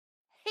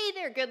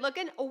there, good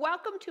looking.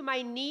 Welcome to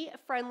my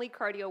knee-friendly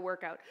cardio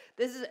workout.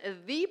 This is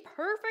the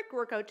perfect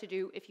workout to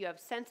do if you have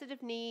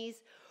sensitive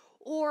knees,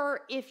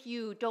 or if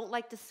you don't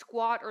like to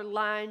squat or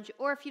lunge,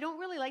 or if you don't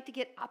really like to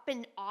get up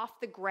and off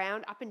the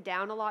ground, up and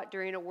down a lot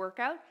during a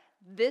workout.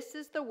 This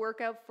is the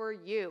workout for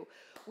you.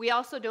 We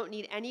also don't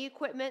need any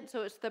equipment,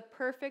 so it's the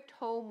perfect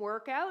home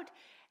workout.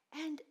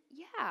 And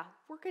yeah,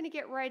 we're going to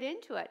get right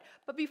into it.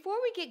 But before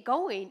we get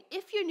going,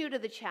 if you're new to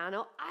the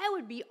channel, I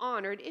would be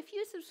honored if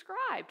you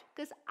subscribed,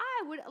 because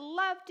I would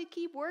love to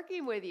keep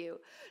working with you.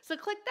 So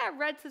click that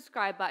red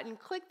subscribe button,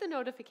 click the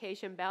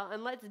notification bell,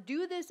 and let's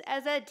do this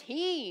as a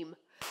team.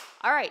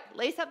 All right,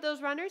 lace up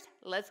those runners.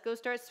 Let's go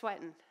start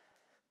sweating.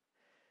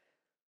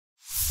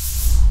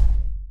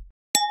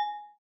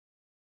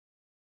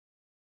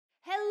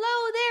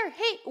 Hello there.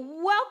 Hey,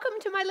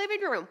 welcome to my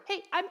living room.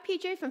 Hey, I'm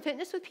PJ from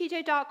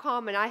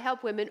fitnesswithpj.com, and I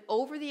help women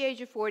over the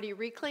age of 40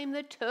 reclaim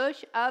the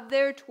tush of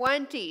their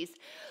 20s.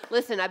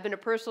 Listen, I've been a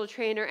personal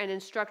trainer and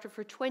instructor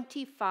for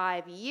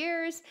 25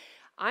 years.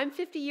 I'm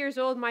 50 years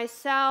old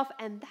myself,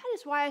 and that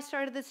is why I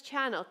started this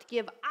channel, to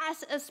give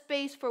us a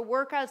space for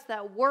workouts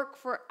that work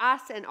for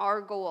us and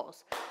our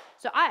goals.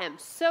 So I am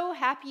so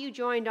happy you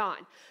joined on.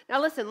 Now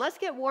listen, let's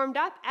get warmed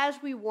up.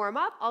 As we warm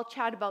up, I'll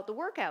chat about the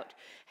workout.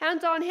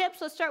 Hands on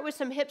hips, let's start with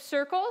some hip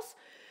circles.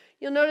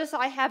 You'll notice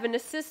I have an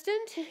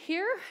assistant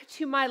here.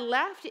 To my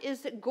left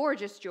is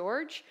gorgeous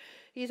George.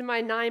 He's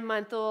my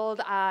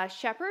 9-month-old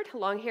shepherd,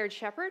 long-haired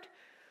shepherd.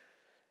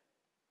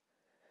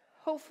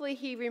 Hopefully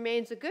he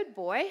remains a good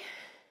boy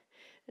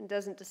and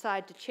doesn't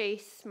decide to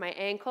chase my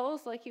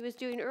ankles like he was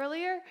doing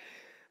earlier.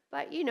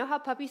 But you know how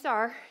puppies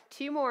are.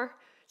 2 more.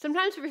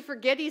 Sometimes we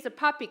forget he's a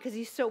puppy because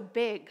he's so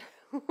big.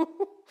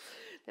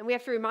 Then we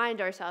have to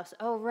remind ourselves,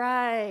 oh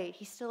right,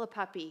 he's still a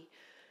puppy.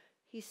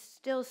 He's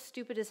still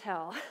stupid as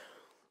hell.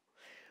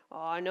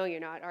 Oh, no you're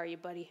not, are you,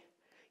 buddy?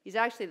 He's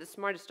actually the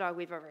smartest dog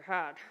we've ever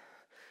had.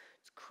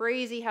 It's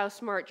crazy how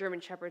smart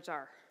German Shepherds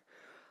are.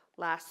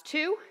 Last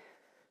 2.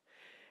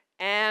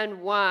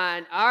 And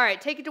 1. All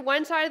right, take it to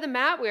one side of the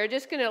mat. We are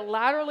just going to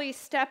laterally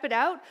step it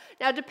out.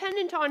 Now,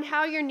 dependent on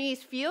how your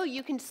knees feel,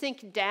 you can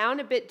sink down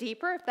a bit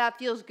deeper if that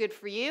feels good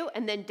for you,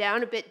 and then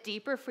down a bit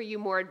deeper for you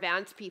more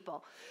advanced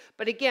people.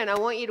 But again, I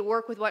want you to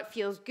work with what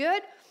feels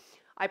good.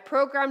 I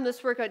programmed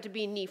this workout to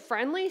be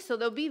knee-friendly, so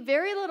there'll be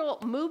very little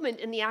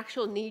movement in the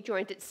actual knee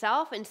joint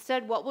itself.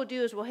 Instead, what we'll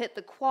do is we'll hit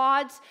the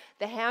quads,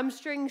 the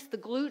hamstrings, the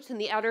glutes, and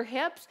the outer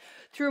hips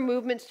through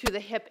movements through the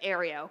hip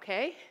area,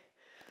 okay?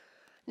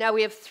 Now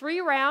we have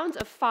 3 rounds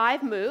of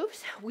 5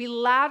 moves. We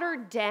ladder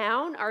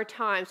down our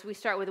time. So we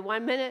start with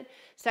 1 minute,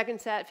 second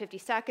set 50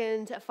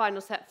 seconds, a final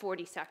set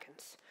 40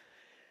 seconds.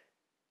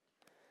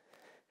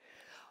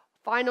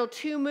 Final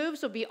 2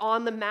 moves will be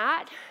on the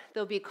mat.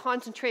 There'll be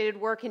concentrated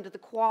work into the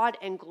quad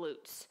and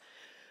glutes.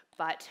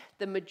 But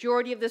the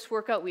majority of this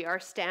workout, we are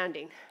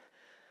standing.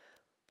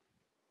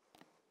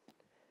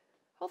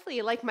 Hopefully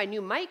you like my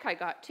new mic I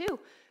got too.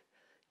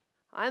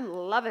 I'm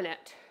loving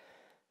it.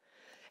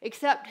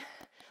 Except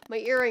my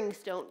earrings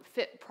don't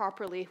fit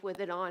properly with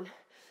it on.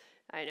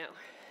 I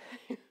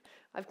know.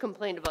 I've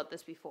complained about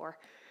this before.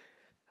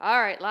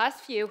 All right,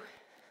 last few.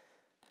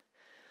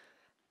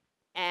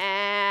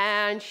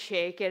 And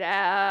shake it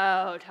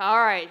out. All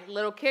right,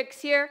 little kicks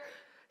here.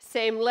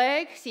 Same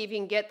leg. See if you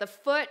can get the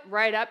foot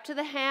right up to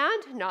the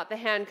hand, not the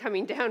hand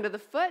coming down to the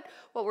foot.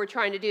 What we're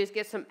trying to do is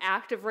get some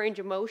active range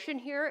of motion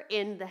here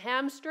in the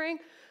hamstring.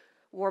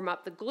 Warm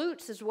up the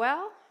glutes as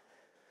well.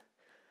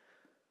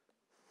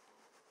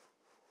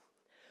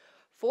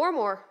 4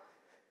 more.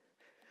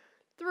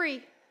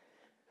 3,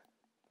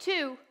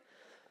 2,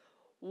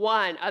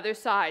 1. Other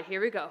side.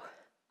 Here we go.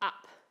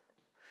 Up.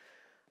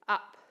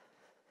 Up.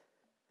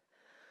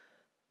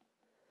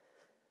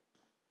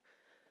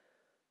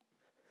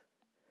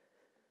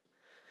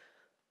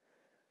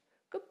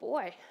 Good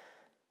boy.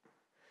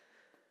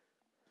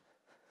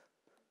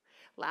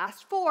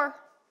 Last 4.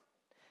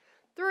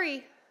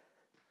 3,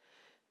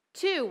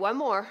 2. 1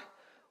 more.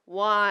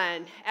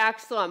 1.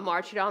 Excellent.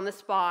 March it on the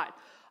spot.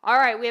 All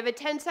right, we have a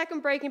 10-second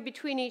break in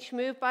between each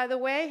move, by the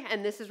way,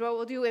 and this is what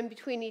we'll do in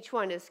between each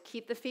one, is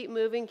keep the feet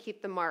moving,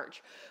 keep the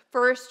march.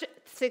 First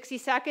 60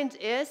 seconds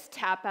is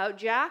tap out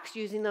jacks,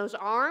 using those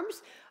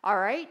arms. All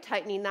right,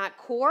 tightening that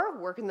core,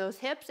 working those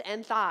hips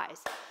and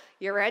thighs.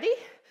 You ready?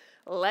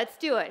 Let's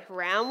do it.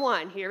 Round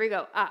 1. Here we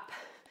go. Up,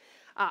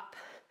 up.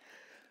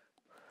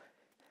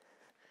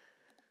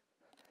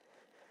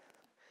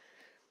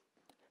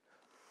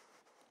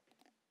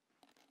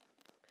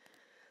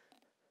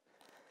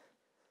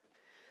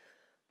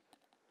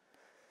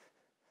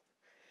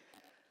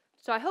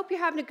 So I hope you're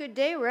having a good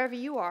day wherever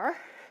you are.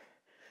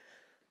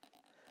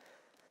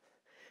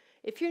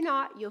 If you're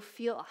not, you'll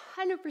feel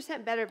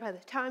 100% better by the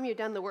time you're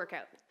done the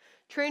workout.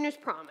 Trainer's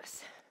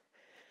promise.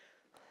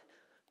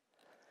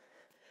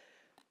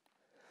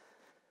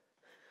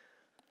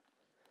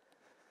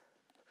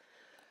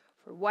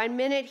 For 1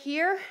 minute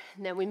here,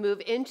 and then we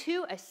move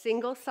into a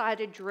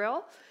single-sided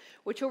drill,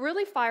 which will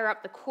really fire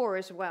up the core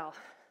as well.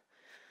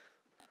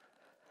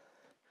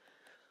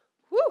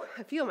 Woo,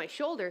 I feel my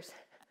shoulders.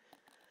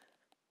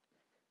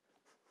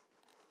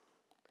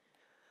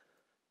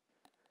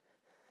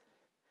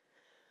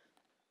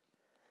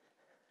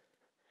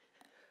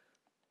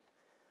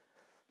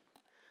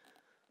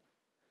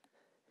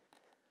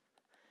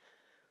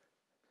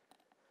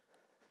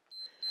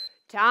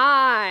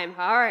 Time.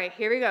 All right,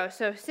 here we go.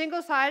 So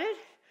single-sided.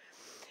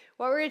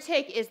 What we're going to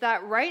take is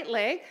that right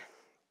leg.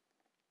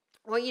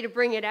 I want you to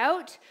bring it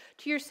out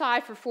to your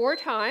side for 4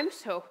 times.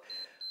 So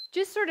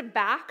just sort of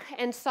back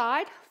and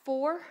side.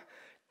 4,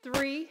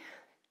 3,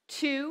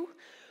 2,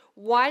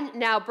 1.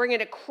 Now bring it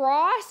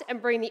across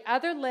and bring the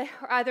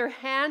other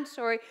hand,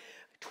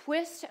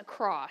 twist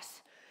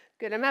across.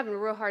 Good, I'm having a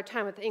real hard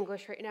time with the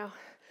English right now.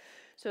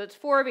 So it's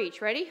 4 of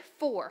each. Ready?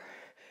 4,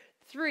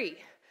 3,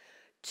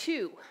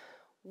 2,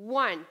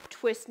 1.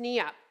 Twist knee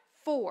up.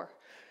 4,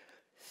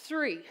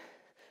 3,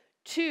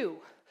 2,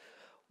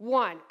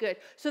 1. Good.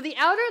 So the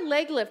outer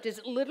leg lift is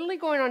literally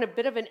going on a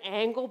bit of an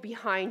angle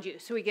behind you.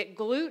 So we get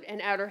glute and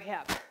outer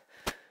hip.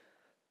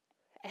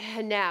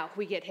 And now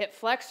we get hip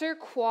flexor,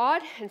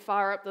 quad, and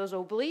fire up those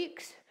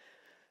obliques.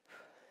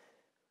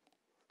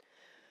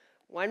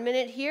 1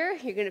 minute here.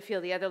 You're going to feel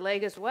the other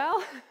leg as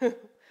well.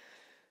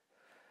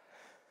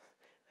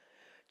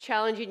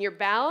 Challenging your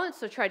balance,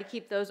 so try to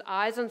keep those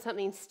eyes on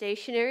something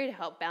stationary to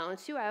help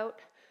balance you out.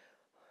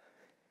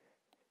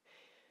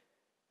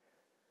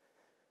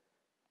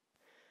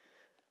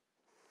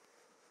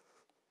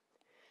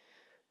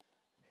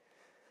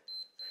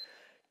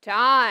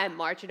 Time.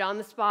 March it on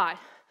the spot.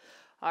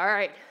 All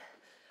right.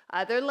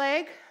 Other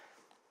leg.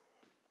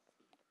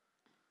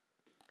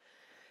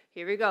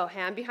 Here we go.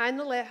 Hand behind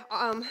the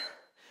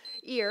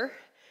ear.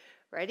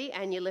 Ready?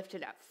 And you lift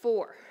it up.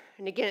 4.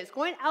 And again, it's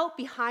going out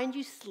behind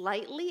you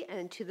slightly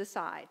and to the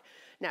side.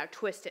 Now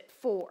twist it.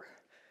 4,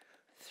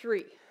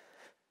 3,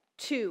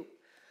 2,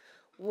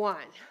 1.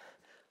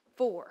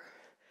 4,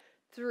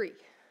 3,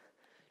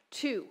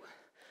 2,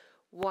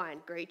 1.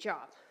 Great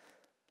job.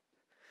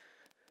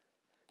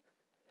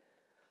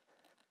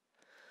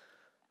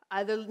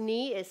 Other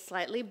knee is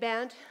slightly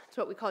bent. It's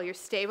what we call your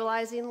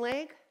stabilizing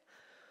leg.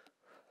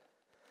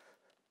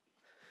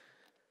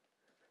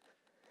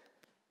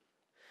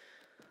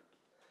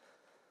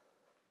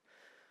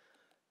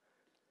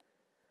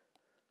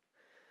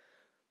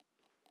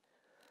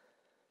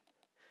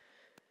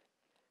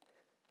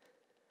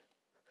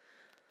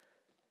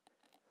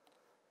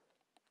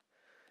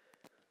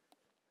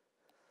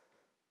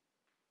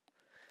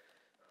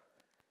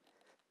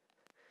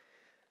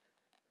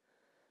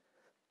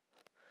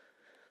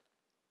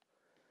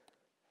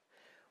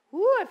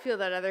 Ooh, I feel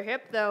that other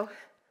hip though.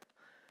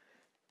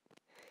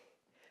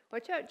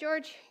 Watch out,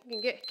 George. You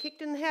can get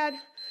kicked in the head.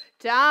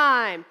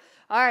 Time.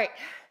 All right.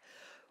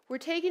 We're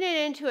taking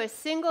it into a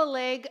single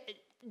leg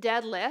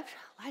deadlift.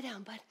 Lie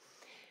down, bud.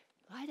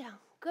 Lie down.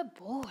 Good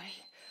boy.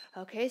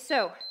 Okay,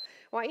 so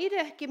I want you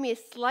to give me a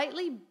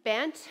slightly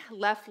bent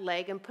left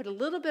leg and put a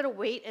little bit of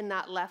weight in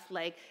that left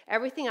leg.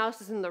 Everything else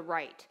is in the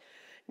right.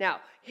 Now,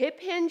 hip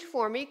hinge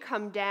for me.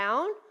 Come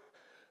down.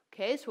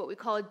 Okay, so what we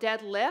call a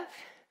deadlift.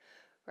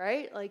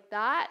 Right, like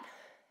that.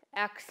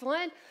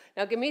 Excellent.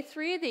 Now give me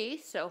 3 of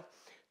these. So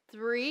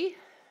 3,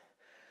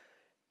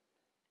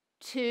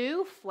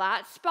 2,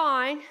 flat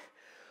spine.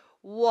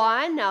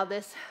 1. Now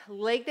this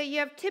leg that you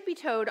have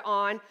tippy-toed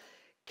on,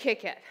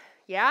 kick it.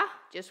 Yeah?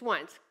 Just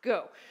once.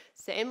 Go.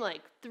 Same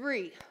leg.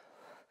 3,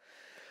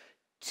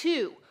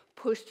 2,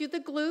 push through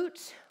the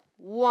glutes.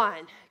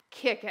 1,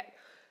 kick it.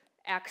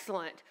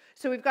 Excellent.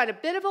 So we've got a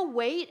bit of a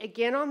weight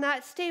again on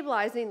that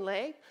stabilizing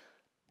leg.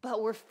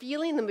 But we're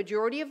feeling the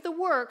majority of the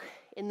work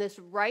in this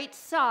right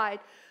side,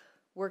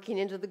 working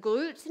into the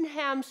glutes and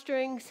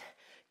hamstrings,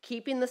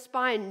 keeping the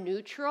spine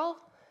neutral,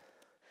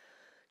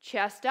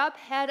 chest up,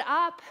 head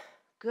up,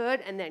 good,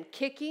 and then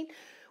kicking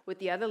with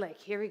the other leg.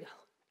 Here we go.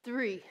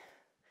 3,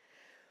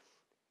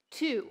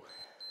 2,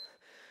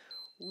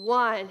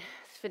 1.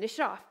 Finish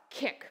it off.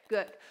 Kick.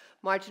 Good.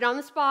 March it on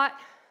the spot.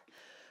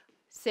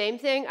 Same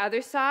thing,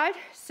 other side.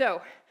 So, I'm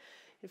going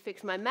to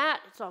fix my mat.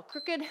 It's all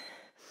crooked.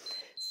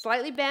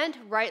 Slightly bent,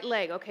 right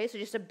leg. Okay, so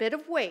just a bit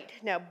of weight.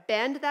 Now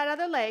bend that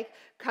other leg,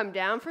 come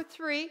down for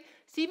 3.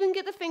 See if you can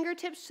get the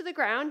fingertips to the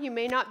ground. You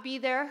may not be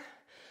there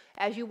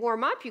as you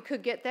warm up. You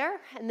could get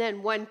there. And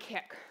then 1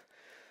 kick.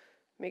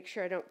 Make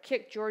sure I don't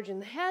kick George in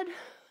the head.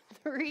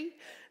 3,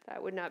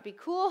 that would not be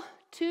cool.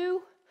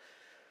 2,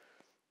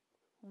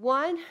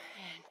 1, and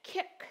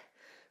kick.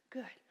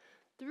 Good.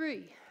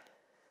 3,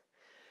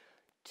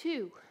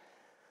 2,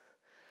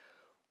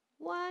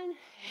 1, and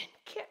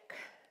kick.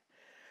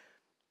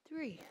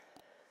 3,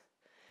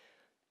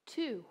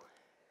 2,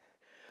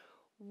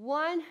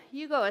 1.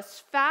 You go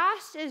as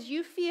fast as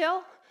you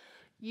feel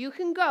you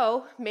can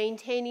go,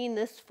 maintaining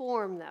this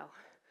form though.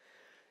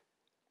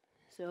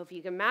 So if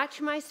you can match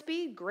my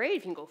speed, great. If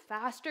you can go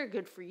faster,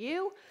 good for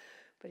you.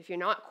 But if you're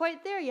not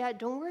quite there yet,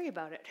 don't worry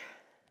about it.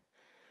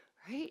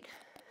 Right?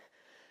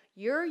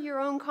 You're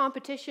your own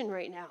competition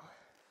right now.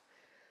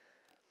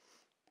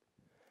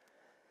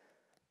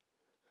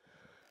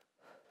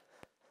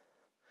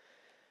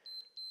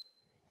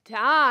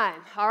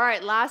 Time. All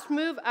right, last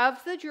move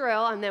of the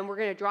drill, and then we're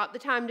going to drop the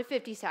time to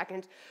 50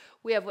 seconds.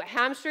 We have a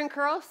hamstring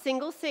curl,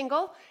 single,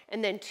 single,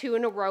 and then 2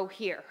 in a row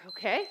here,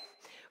 okay?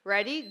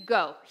 Ready?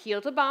 Go.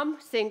 Heel to bum,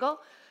 single,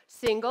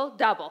 single,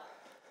 double.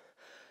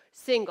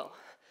 Single,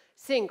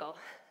 single,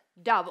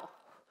 double.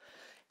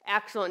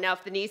 Excellent. Now,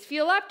 if the knees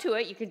feel up to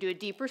it, you can do a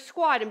deeper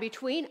squat in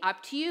between.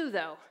 Up to you,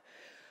 though.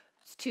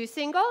 It's 2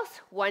 singles,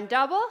 1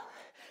 double.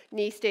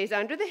 Knee stays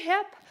under the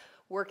hip.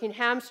 Working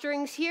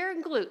hamstrings here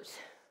and glutes.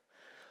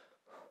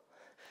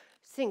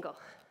 Single,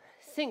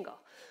 single,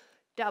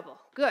 double.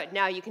 Good.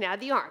 Now you can add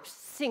the arms.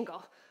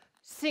 Single,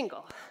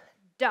 single,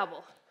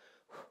 double.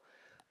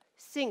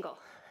 Single,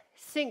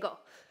 single,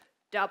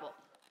 double.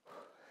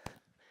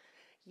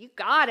 You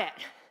got it.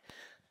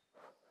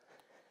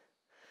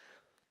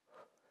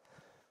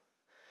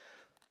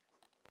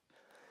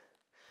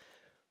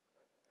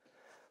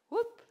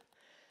 Whoop.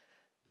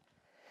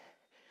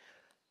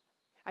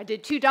 I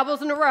did 2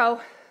 doubles in a row.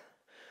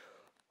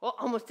 Oh,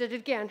 almost did it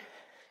again.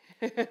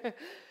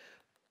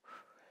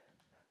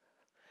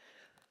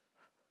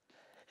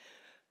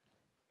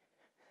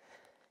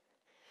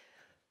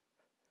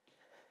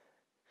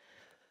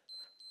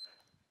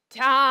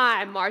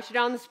 Time. March it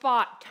on the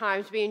spot.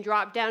 Time's being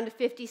dropped down to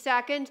 50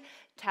 seconds.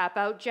 Tap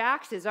out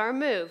jacks is our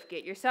move.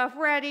 Get yourself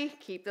ready.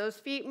 Keep those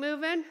feet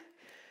moving.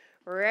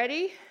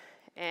 Ready?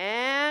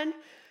 And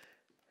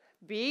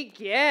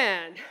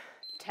begin.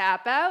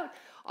 Tap out.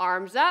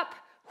 Arms up.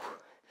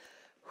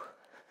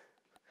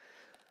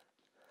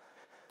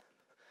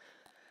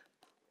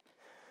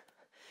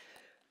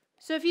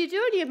 So if you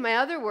do any of my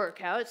other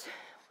workouts,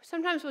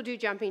 sometimes we'll do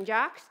jumping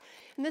jacks.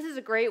 And this is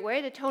a great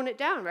way to tone it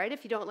down, right,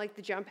 if you don't like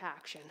the jump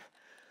action.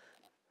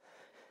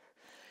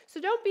 So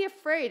don't be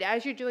afraid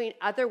as you're doing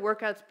other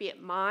workouts, be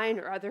it mine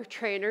or other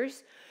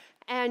trainers,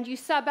 and you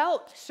sub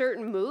out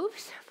certain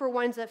moves for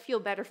ones that feel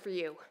better for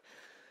you.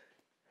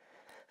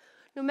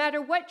 No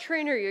matter what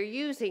trainer you're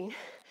using,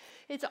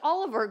 it's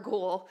all of our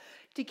goal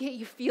to get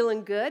you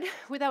feeling good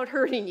without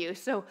hurting you.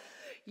 So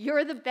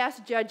you're the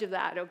best judge of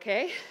that,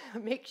 okay?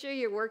 Make sure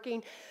you're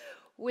working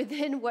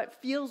within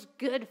what feels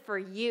good for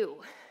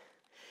you.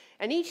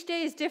 And each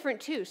day is different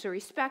too, so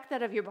respect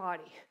that of your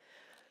body.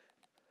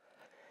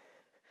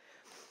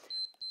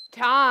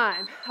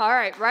 Time. All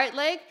right, right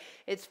leg.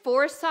 It's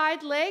 4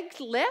 side leg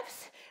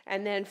lifts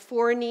and then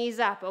 4 knees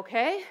up,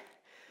 okay?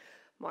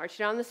 March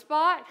it on the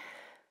spot.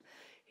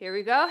 Here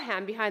we go.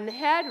 Hand behind the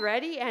head.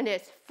 Ready? And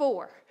it's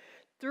 4,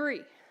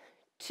 3,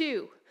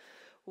 2,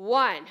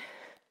 1.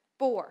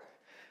 4,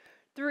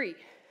 3,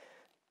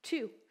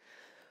 2,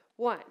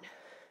 1.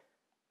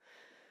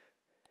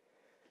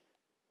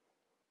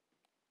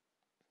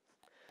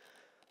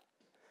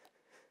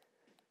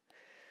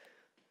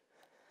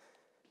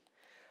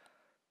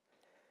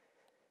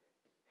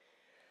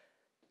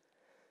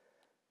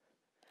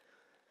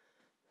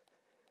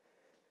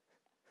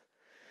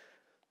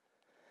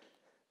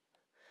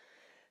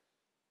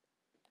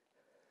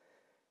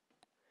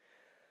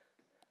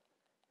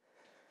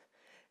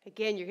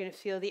 Again, you're going to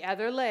feel the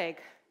other leg,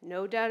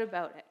 no doubt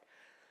about it.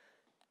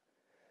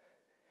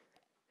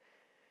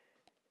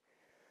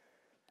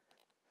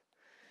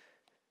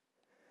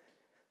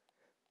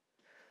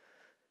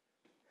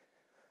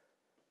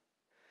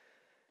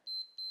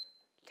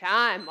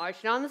 Time,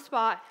 marching on the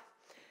spot.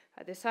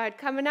 Other side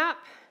coming up.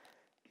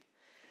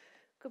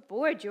 Good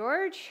boy,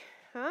 George.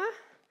 Huh?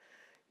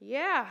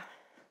 Yeah.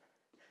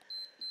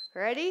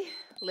 Ready?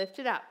 Lift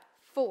it up.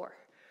 4,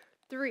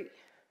 3,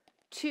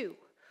 2,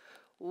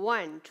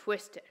 1.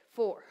 Twist it.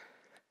 4,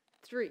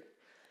 3,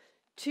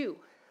 2,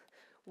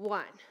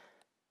 1.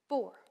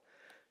 4,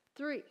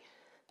 3,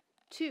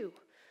 2,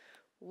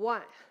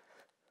 1.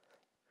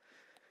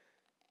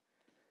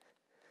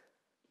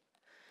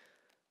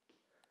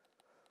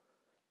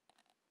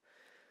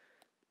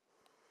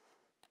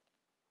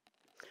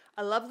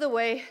 I love the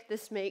way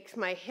this makes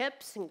my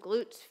hips and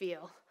glutes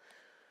feel.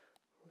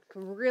 You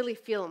can really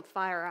feel them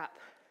fire up.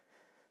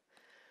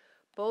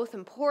 Both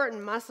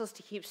important muscles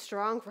to keep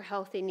strong for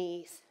healthy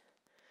knees.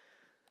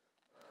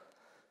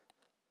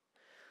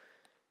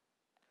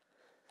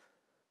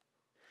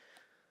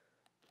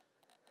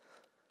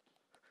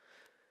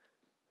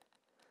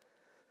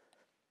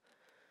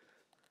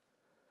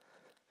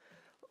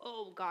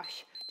 Oh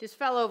gosh, just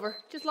fell over.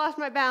 Just lost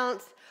my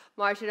balance.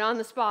 March it on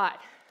the spot.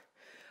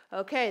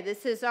 Okay,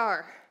 this is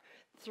our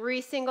 3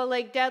 single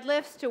leg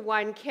deadlifts to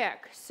 1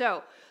 kick.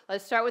 So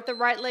let's start with the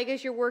right leg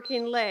as your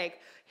working leg.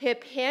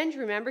 Hip hinge,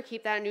 remember,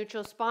 keep that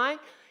neutral spine.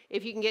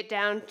 If you can get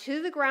down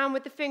to the ground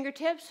with the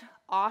fingertips,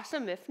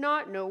 awesome. If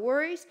not, no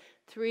worries.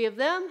 3 of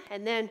them,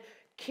 and then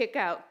kick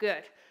out.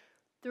 Good.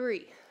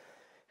 3,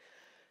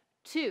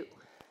 2,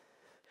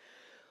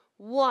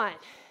 1.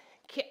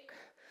 Kick.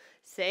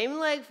 Same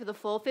leg for the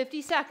full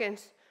 50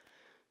 seconds.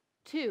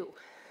 2,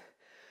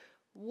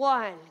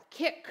 1.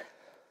 Kick.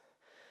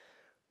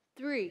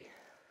 3,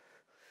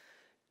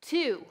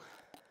 2,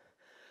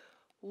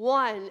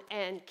 1,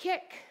 and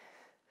kick.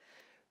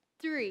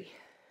 3,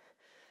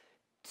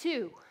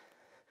 2,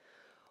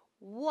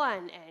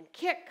 1, and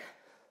kick.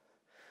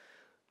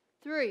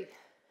 3,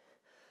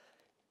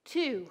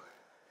 2,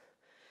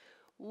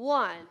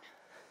 1.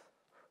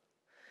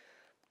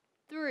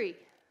 3,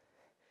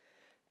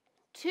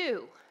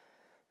 2,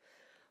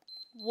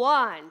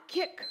 1.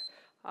 Kick.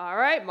 All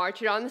right,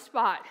 march it on the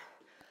spot.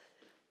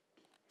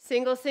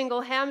 Single,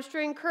 single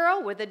hamstring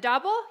curl with a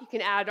double. You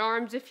can add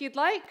arms if you'd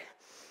like.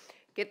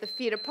 Get the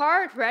feet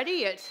apart.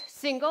 Ready? It's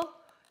single,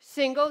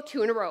 single,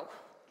 2 in a row.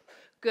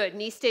 Good.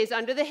 Knee stays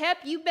under the hip.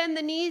 You bend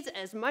the knees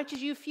as much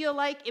as you feel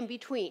like in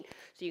between.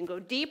 So you can go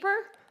deeper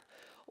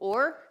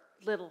or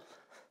little.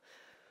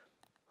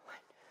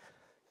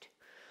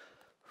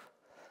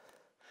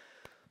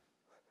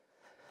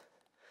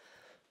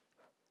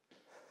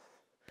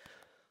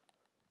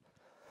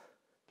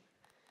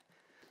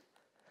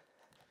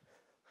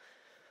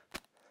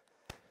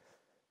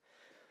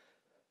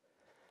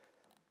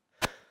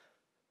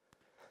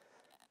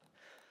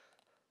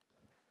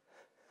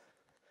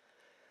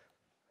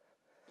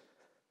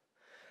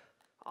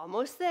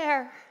 Almost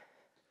there.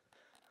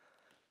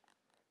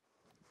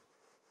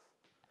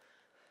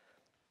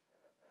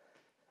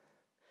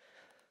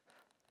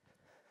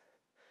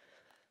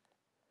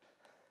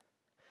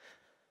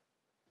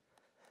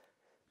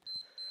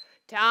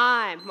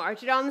 Time.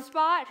 March it on the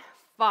spot.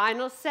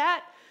 Final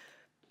set.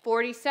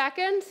 40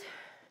 seconds.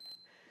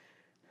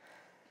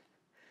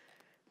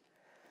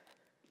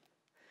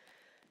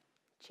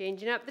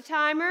 Changing up the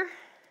timer.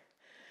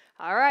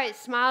 All right,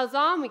 smiles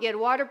on. We get a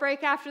water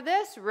break after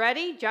this.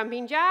 Ready?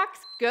 Jumping jacks.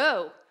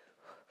 Go.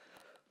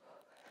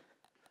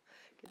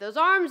 Get those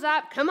arms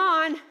up. Come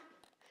on.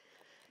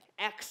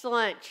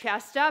 Excellent.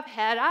 Chest up,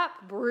 head up.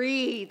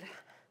 Breathe.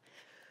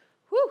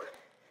 Whew.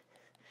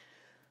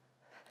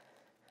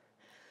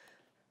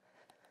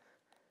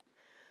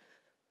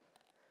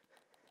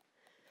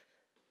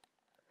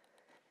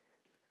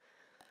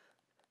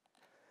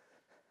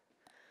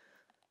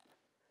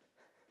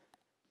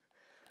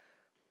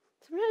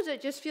 Sometimes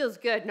it just feels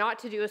good not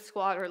to do a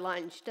squat or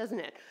lunge, doesn't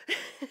it?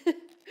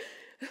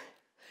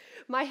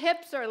 My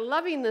hips are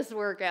loving this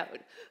workout.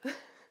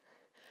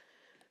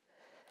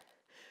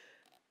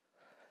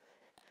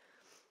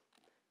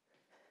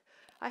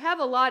 I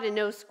have a lot of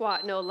no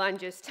squat, no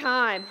lunges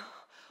time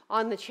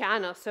on the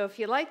channel. So if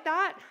you like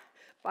that,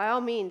 by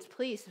all means,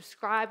 please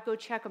subscribe, go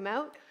check them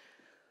out.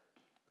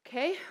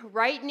 Okay,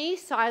 right knee,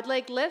 side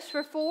leg lifts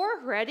for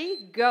 4.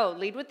 Ready? Go.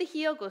 Lead with the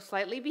heel, go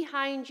slightly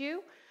behind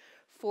you.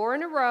 4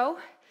 in a row.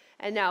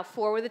 And now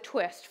 4 with a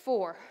twist.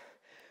 4,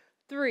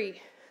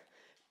 3,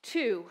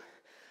 2,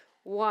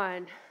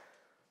 1.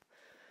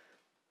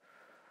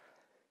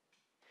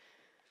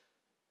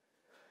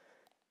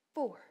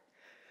 Four,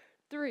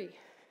 3,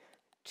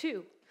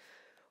 2,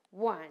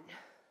 1.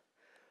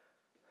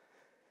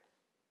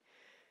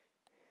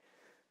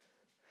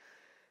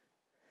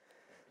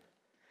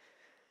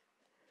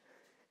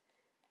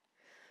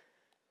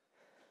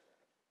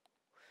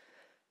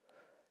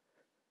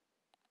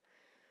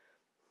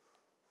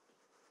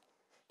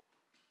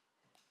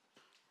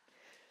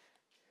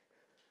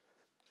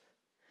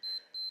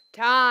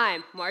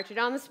 Time. March it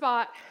on the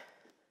spot.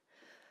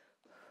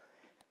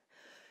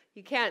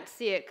 You can't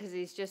see it because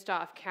he's just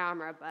off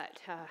camera, but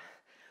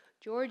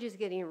George is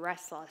getting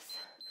restless.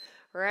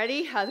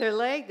 Ready? Other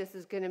leg. This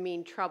is going to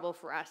mean trouble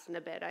for us in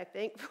a bit, I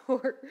think.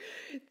 4,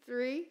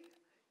 3,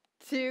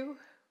 2,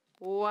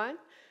 1.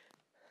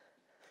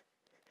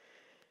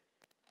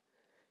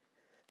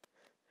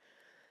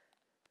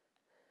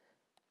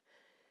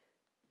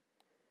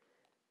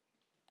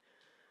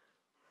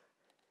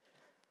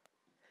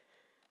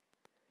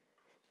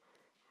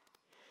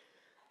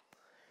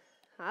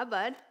 Hi,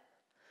 bud.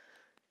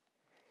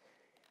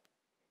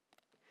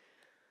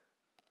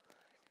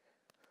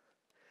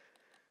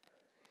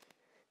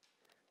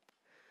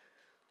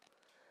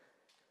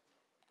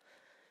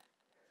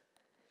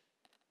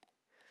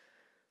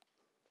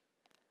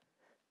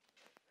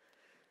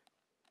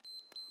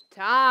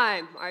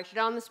 Time. March it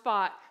on the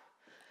spot.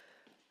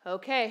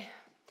 Okay.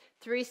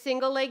 3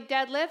 single leg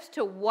deadlifts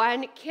to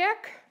 1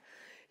 kick.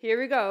 Here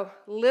we go.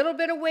 Little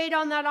bit of weight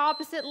on that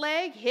opposite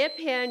leg. Hip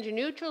hinge,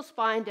 neutral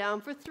spine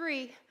down for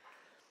 3,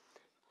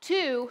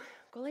 2,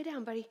 go lay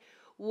down, buddy.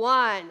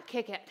 1,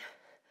 kick it.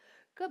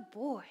 Good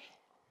boy.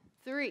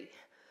 3,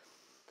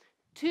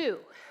 2,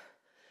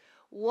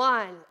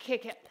 1,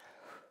 kick it.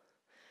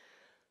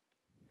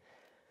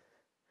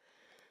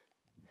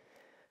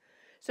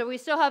 So we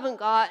still haven't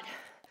got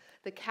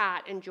the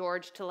cat and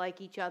George to like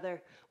each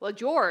other. Well,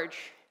 George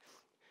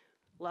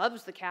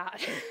loves the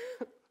cat.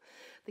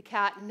 The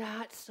cat,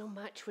 not so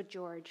much with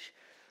George.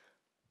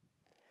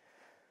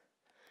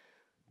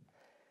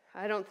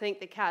 I don't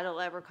think the cat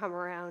will ever come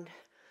around.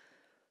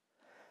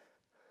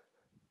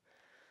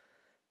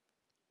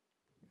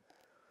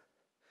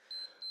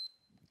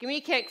 Give me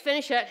a kick,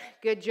 finish it.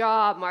 Good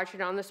job,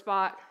 marching on the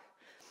spot.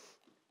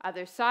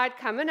 Other side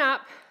coming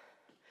up.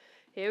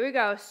 Here we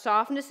go,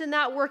 softness in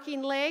that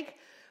working leg.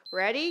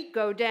 Ready,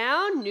 go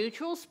down,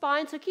 neutral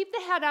spine, so keep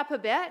the head up a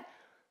bit.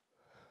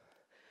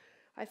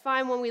 I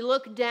find when we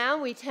look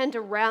down, we tend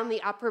to round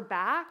the upper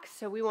back,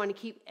 so we want to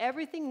keep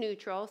everything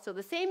neutral. So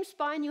the same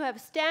spine you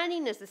have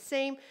standing is the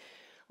same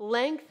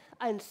length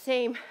and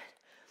same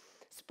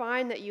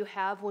spine that you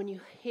have when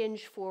you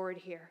hinge forward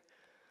here.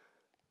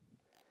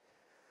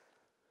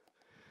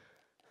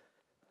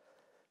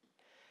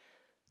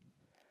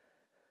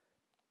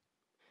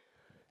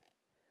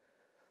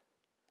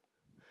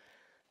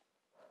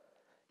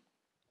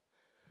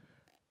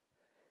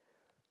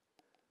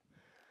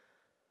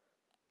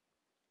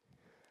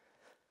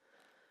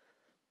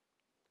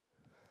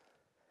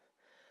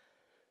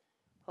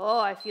 Oh,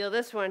 I feel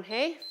this one.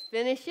 Hey,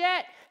 finish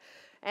it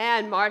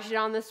and march it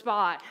on the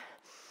spot.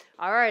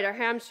 All right, our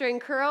hamstring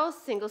curls,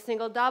 single,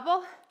 single,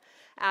 double.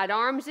 Add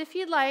arms if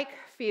you'd like.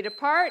 Feet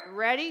apart,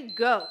 ready,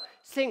 go.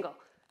 Single,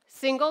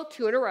 single,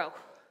 2 in a row.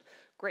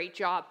 Great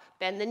job.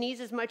 Bend the knees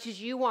as much as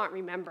you want,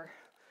 remember.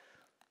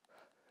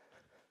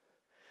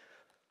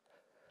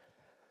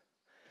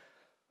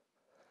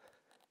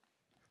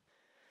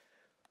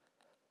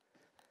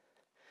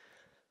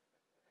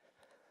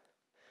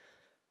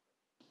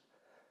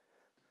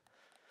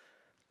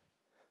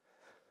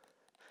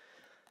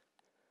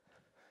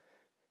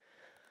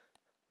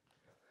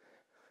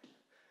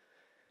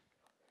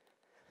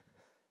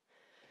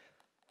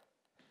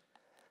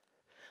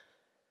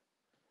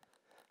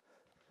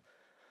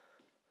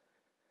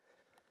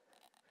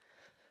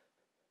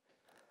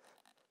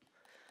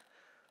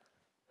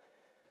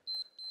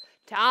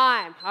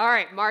 Time. All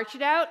right, march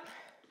it out.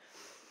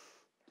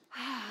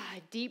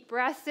 Deep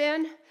breaths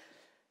in.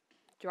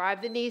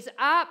 Drive the knees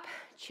up.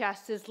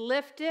 Chest is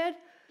lifted.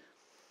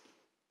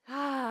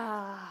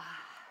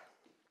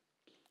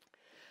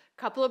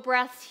 Couple of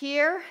breaths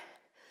here.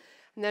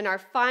 And then our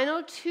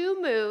final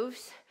 2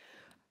 moves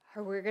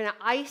are we're going to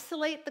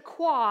isolate the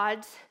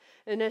quads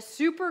in a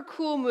super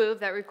cool move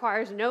that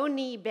requires no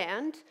knee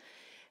bend.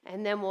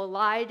 And then we'll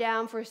lie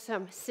down for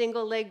some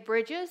single leg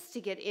bridges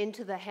to get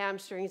into the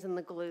hamstrings and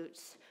the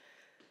glutes.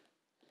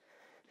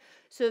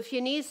 So if you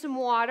need some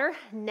water,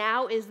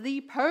 now is the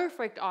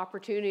perfect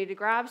opportunity to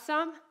grab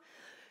some.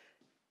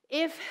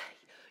 If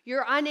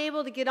you're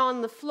unable to get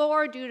on the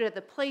floor due to the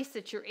place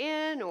that you're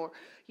in, or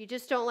you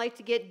just don't like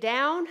to get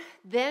down,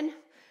 then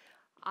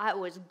it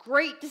was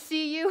great to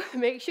see you.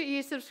 Make sure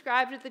you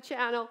subscribe to the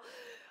channel.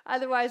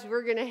 Otherwise,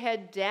 we're going to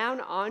head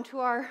down onto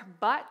our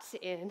butts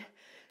in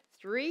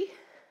 3,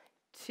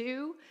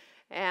 2,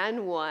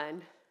 and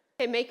 1.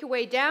 Okay, make your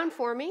way down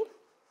for me.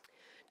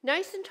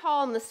 Nice and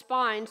tall in the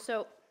spine,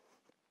 so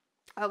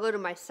I'll go to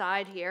my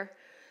side here.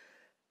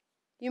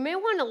 You may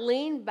want to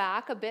lean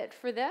back a bit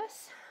for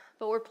this,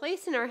 but we're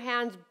placing our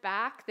hands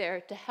back there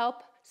to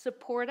help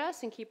support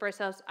us and keep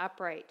ourselves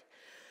upright.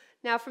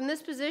 Now from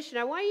this position,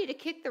 I want you to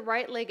kick the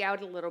right leg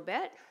out a little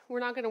bit.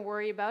 We're not going to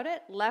worry about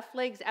it. Left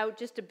leg's out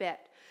just a bit.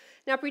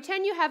 Now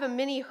pretend you have a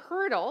mini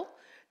hurdle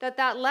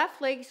that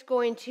left leg's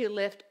going to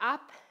lift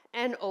up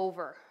and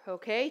over,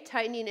 okay?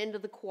 Tightening into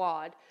the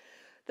quad.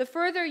 The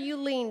further you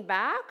lean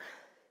back,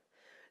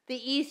 the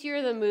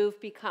easier the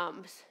move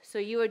becomes. So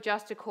you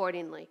adjust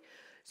accordingly.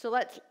 So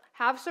let's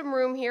have some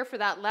room here for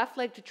that left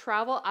leg to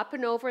travel up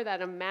and over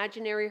that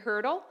imaginary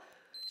hurdle.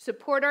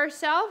 Support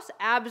ourselves,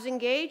 abs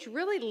engage,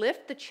 really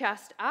lift the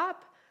chest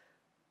up.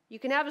 You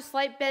can have a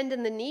slight bend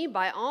in the knee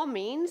by all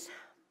means.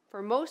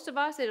 For most of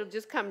us, it'll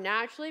just come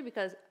naturally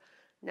because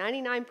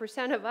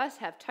 99% of us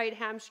have tight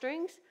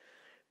hamstrings,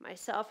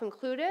 myself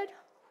included.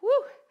 Woo!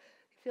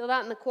 Feel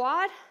that in the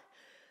quad?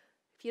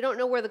 If you don't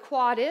know where the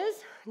quad is,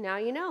 now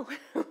you know.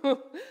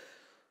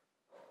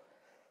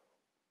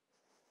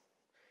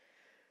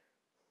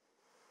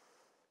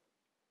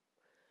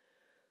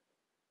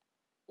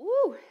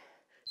 Woo!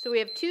 So we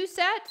have 2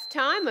 sets,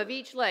 time of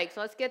each leg.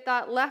 So let's get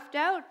that left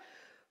out.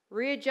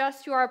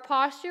 Readjust to our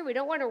posture. We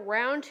don't want to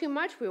round too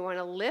much. We want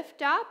to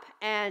lift up,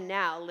 and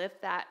now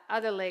lift that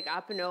other leg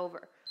up and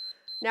over.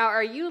 Now,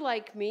 are you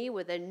like me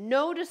with a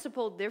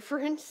noticeable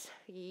difference?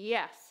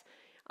 Yes.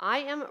 I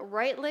am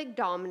right leg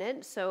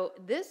dominant, so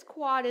this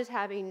quad is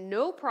having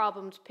no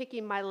problems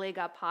picking my leg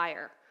up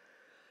higher.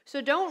 So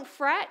don't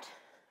fret.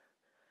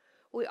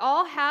 We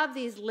all have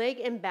these leg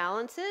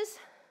imbalances.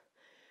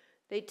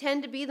 They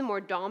tend to be the more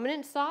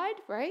dominant side,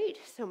 right?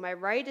 So my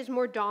right is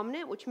more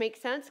dominant, which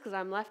makes sense because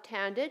I'm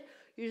left-handed.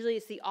 Usually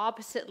it's the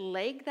opposite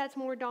leg that's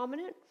more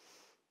dominant.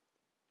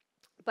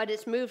 But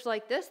it's moves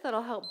like this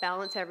that'll help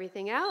balance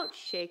everything out.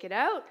 Shake it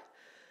out.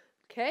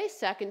 Okay,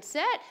 second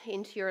set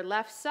into your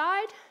left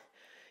side.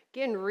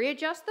 Again,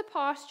 readjust the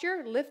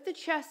posture, lift the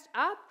chest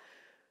up,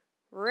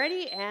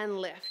 ready, and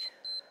lift.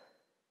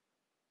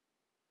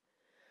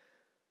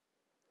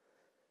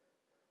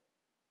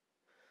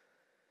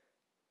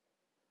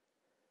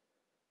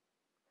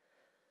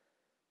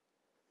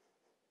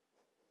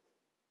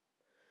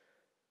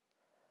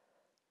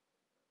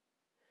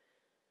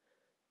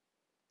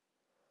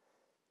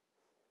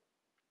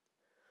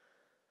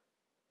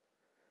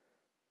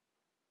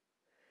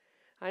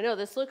 I know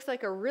this looks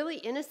like a really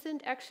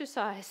innocent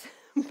exercise,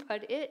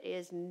 but it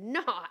is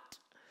not.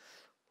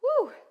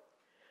 Woo!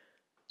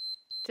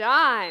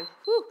 Time.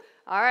 Woo!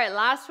 All right,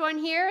 last one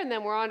here, and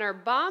then we're on our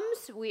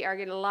bums. We are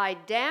going to lie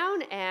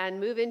down and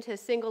move into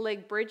single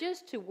leg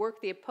bridges to work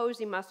the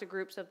opposing muscle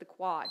groups of the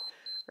quad.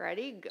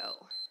 Ready? Go.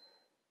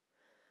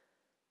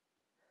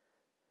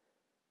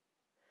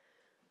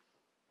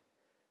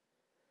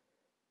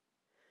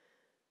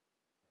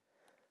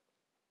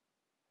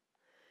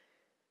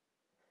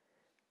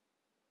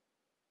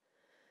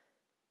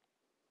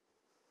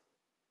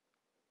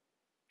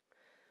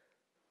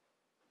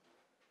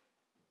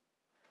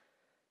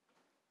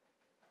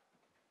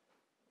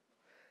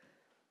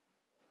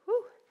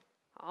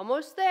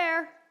 Almost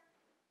there.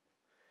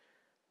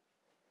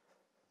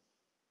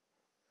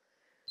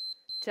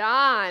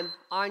 Time.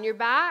 On your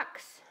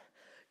backs.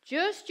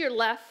 Just your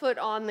left foot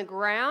on the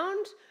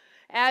ground.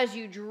 As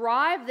you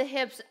drive the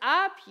hips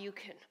up, you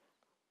can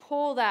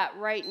pull that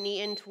right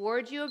knee in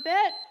towards you a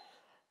bit.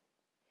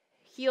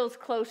 Heels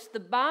close to the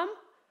bum.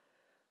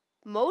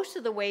 Most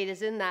of the weight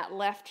is in that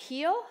left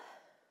heel.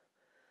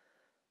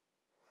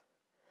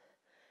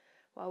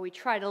 While we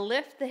try to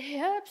lift the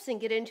hips and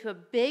get into a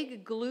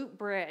big glute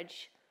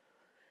bridge.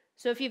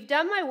 So if you've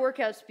done my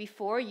workouts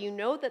before, you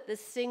know that this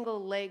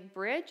single leg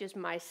bridge is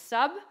my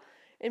sub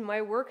in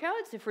my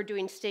workouts. If we're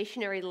doing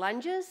stationary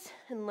lunges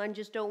and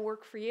lunges don't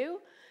work for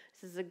you,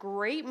 this is a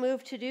great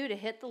move to do to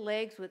hit the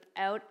legs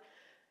without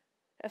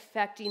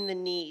affecting the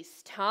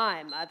knees.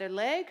 Time. Other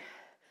leg.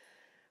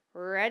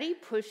 Ready.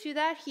 Push through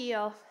that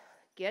heel.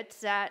 Get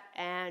set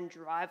and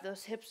drive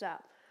those hips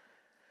up.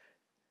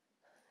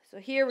 So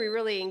here we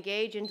really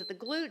engage into the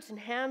glutes and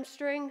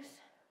hamstrings.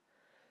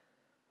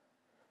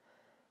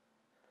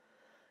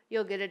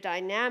 You'll get a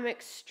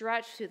dynamic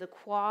stretch through the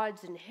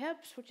quads and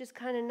hips, which is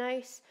kind of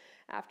nice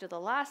after the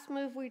last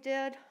move we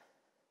did.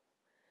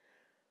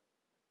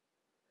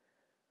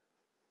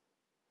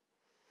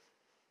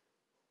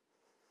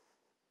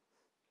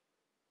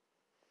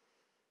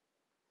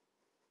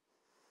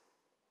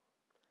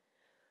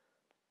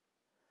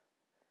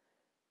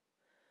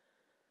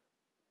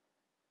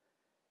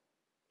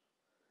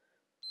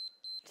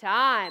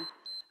 Time.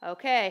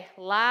 Okay,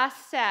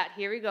 last set.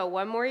 Here we go.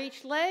 One more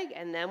each leg,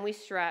 and then we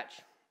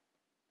stretch.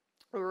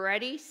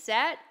 Ready,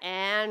 set,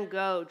 and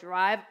go.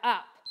 Drive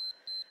up.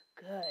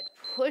 Good.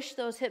 Push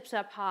those hips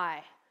up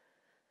high.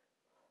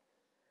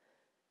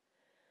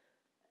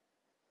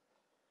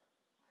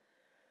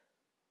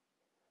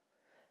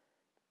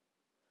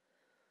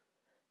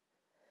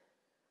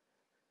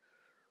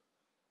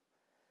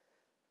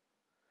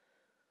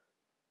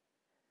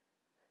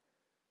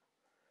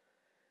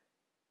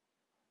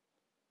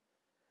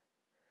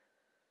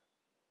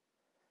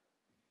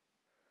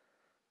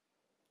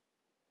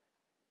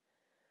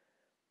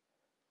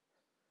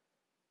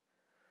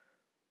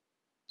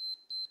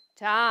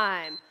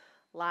 Time.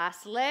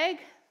 Last leg.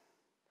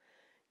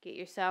 Get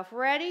yourself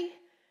ready.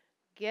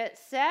 Get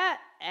set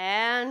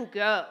and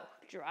go.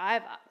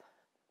 Drive up.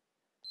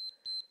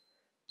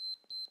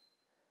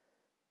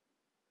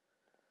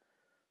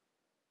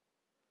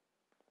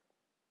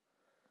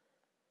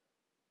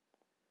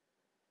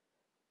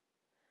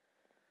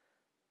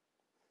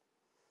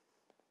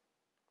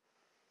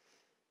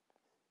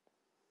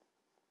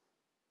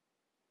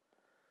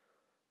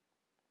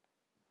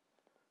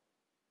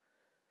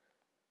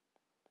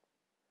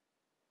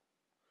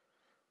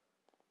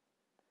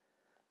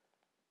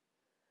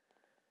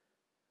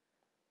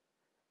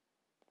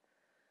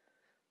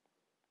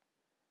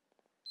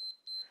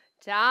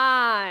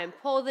 Time.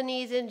 Pull the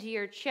knees into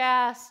your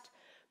chest.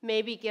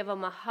 Maybe give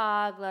them a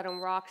hug. Let them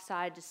rock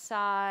side to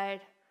side.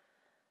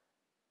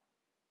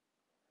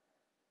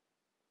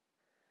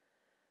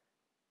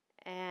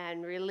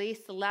 And release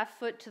the left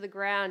foot to the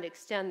ground.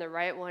 Extend the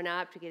right one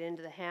up to get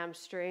into the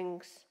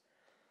hamstrings.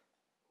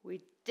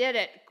 We did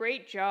it.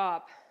 Great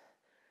job.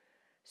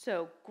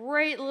 So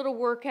great little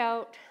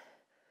workout.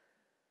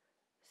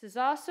 This is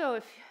also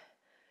if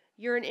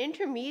you're an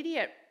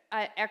intermediate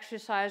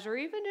exercise or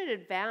even an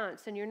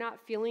advanced and you're not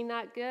feeling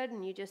that good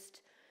and you just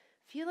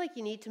feel like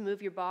you need to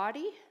move your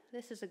body,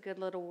 this is a good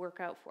little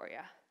workout for you.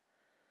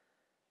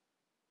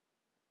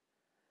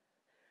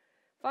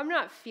 If I'm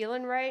not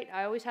feeling right,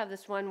 I always have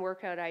this one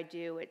workout I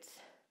do. It's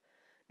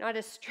not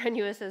as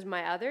strenuous as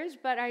my others,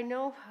 but I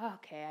know,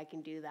 okay, I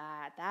can do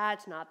that.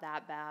 That's not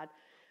that bad.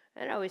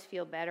 And I always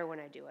feel better when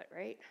I do it,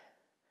 right?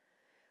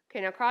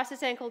 Okay, now cross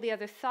this ankle, the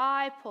other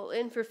thigh, pull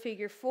in for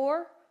figure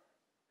 4.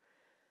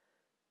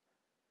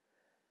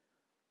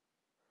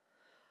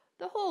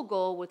 The whole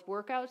goal with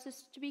workouts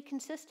is to be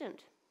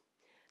consistent.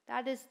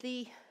 That is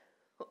the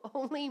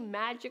only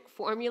magic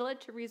formula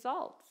to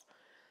results.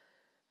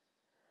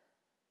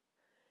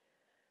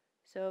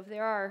 So if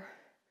there are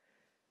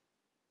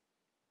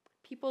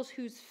people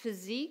whose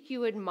physique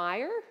you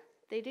admire,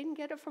 they didn't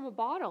get it from a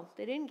bottle.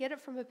 They didn't get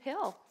it from a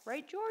pill.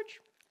 Right,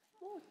 George?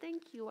 Oh,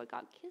 thank you. I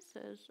got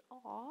kisses.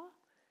 Aw,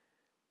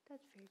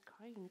 that's very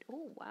kind.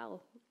 Oh,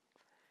 wow.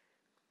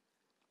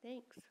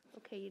 Thanks.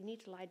 Okay, you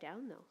need to lie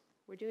down, though.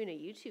 We're doing a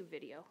YouTube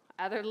video.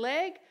 Other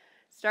leg,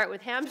 start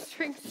with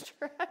hamstring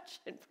stretch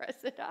and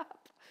press it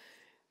up.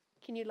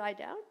 Can you lie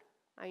down?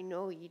 I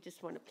know you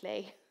just want to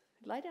play.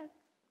 Lie down.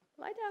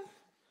 Lie down.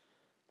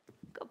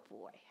 Good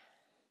boy.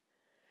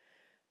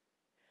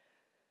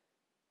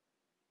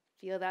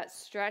 Feel that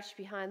stretch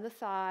behind the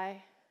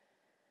thigh.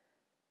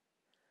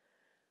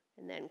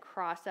 And then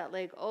cross that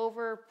leg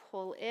over,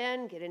 pull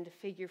in, get into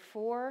figure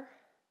 4.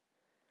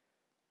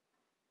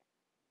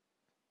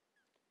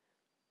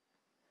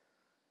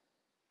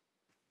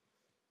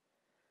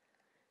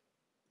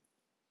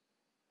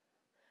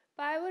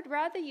 But I would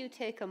rather you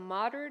take a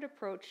moderate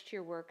approach to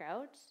your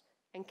workouts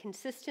and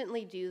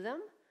consistently do them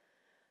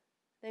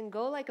than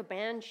go like a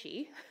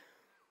banshee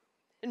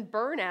and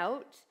burn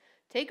out,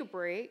 take a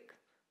break,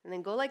 and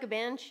then go like a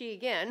banshee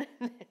again,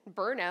 and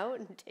burn out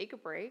and take a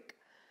break.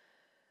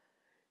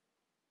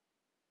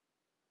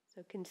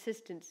 So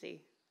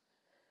consistency.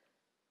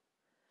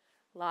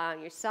 Lie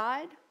on your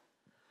side.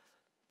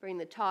 Bring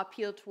the top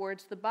heel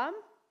towards the bum.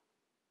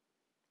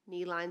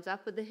 Knee lines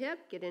up with the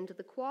hip. Get into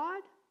the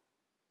quad.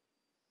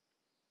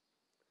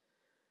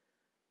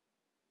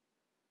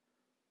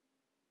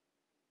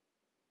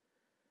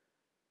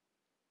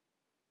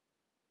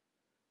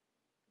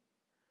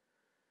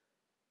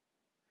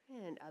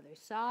 And other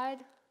side.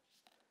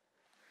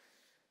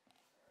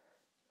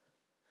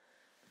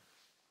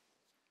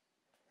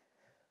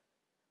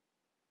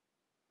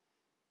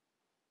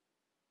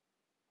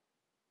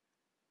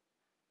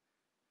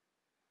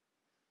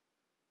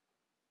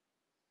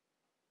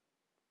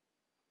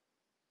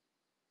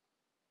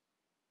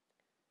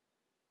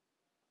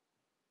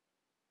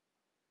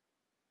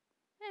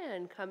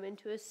 And come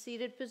into a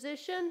seated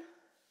position.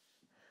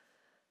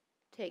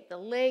 Take the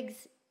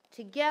legs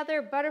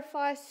together,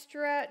 butterfly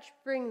stretch.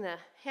 Bring the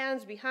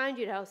hands behind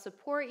you to help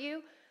support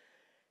you.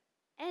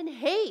 And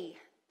hey,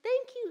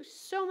 thank you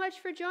so much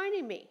for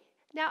joining me.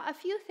 Now, a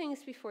few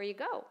things before you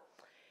go.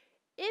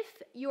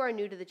 If you are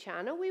new to the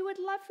channel, we would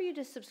love for you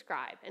to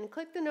subscribe and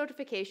click the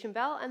notification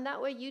bell, and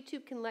that way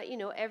YouTube can let you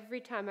know every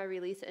time I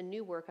release a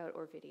new workout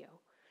or video.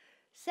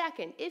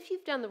 Second, if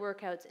you've done the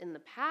workouts in the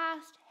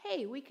past,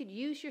 hey, we could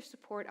use your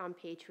support on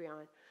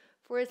Patreon.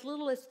 For as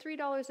little as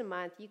 $3 a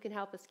month, you can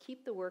help us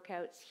keep the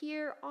workouts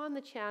here on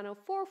the channel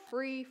for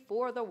free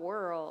for the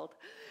world.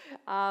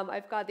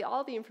 I've got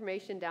all the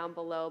information down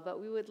below, but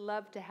we would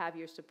love to have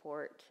your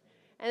support.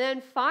 And then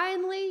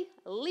finally,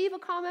 leave a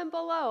comment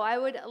below. I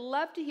would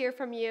love to hear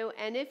from you.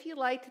 And if you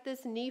liked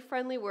this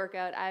knee-friendly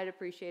workout, I'd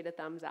appreciate a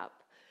thumbs up.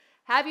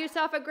 Have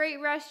yourself a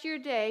great rest of your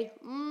day.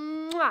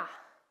 Mwah!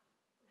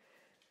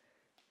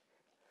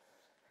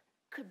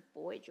 Good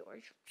boy,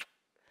 George.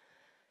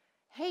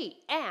 Hey,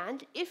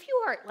 and if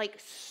you are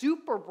like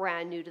super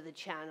brand new to the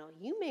channel,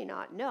 you may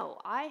not know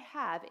I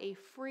have a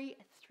free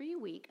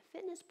 3-week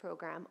fitness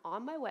program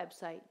on my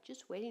website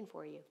just waiting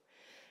for you.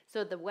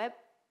 So the web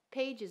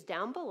page is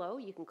down below.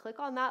 You can click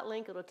on that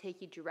link. It'll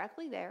take you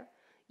directly there.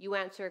 You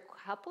answer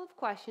a couple of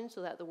questions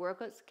so that the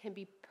workouts can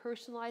be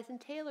personalized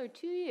and tailored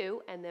to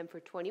you. And then for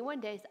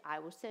 21 days, I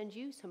will send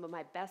you some of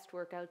my best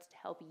workouts to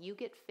help you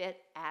get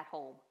fit at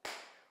home.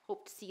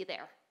 Hope to see you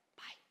there.